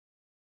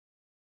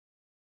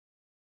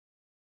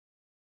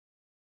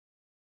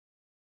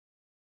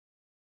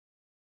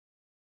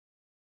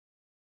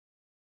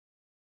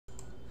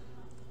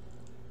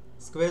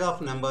Square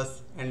of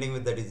numbers ending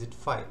with the digit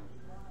 5.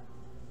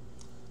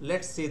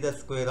 Let's see the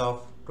square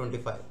of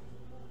 25.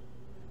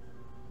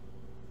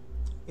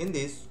 In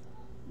this,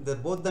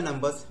 both the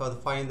numbers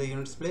have 5 in the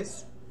units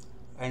place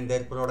and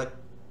their product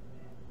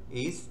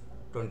is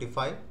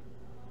 25,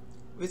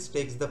 which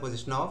takes the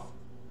position of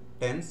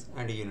tens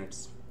and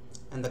units.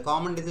 And the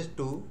common digit is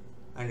 2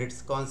 and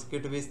its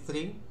consecutive is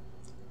 3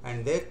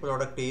 and their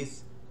product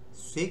is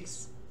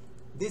 6.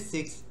 This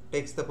 6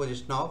 takes the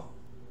position of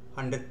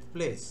 100th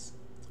place.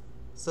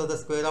 So the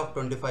square of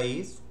 25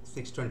 is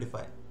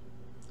 625.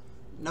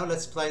 Now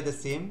let's try the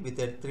same with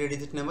a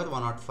 3-digit number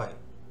 105.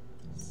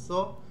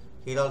 So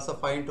here also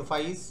 5 into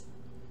 5 is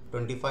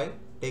 25,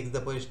 takes the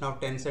position of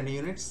tens and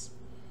units,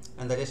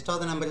 and the rest of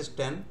the number is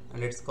 10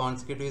 and its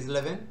consecutive is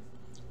 11.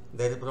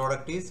 Their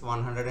product is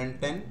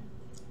 110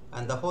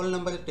 and the whole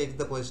number takes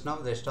the position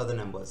of the rest of the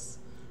numbers.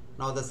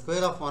 Now the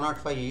square of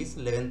 105 is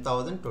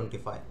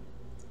 11,025.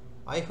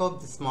 I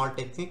hope this small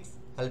technique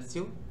helps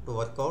you to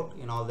work out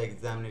in all the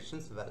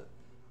examinations well.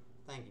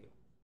 Thank you.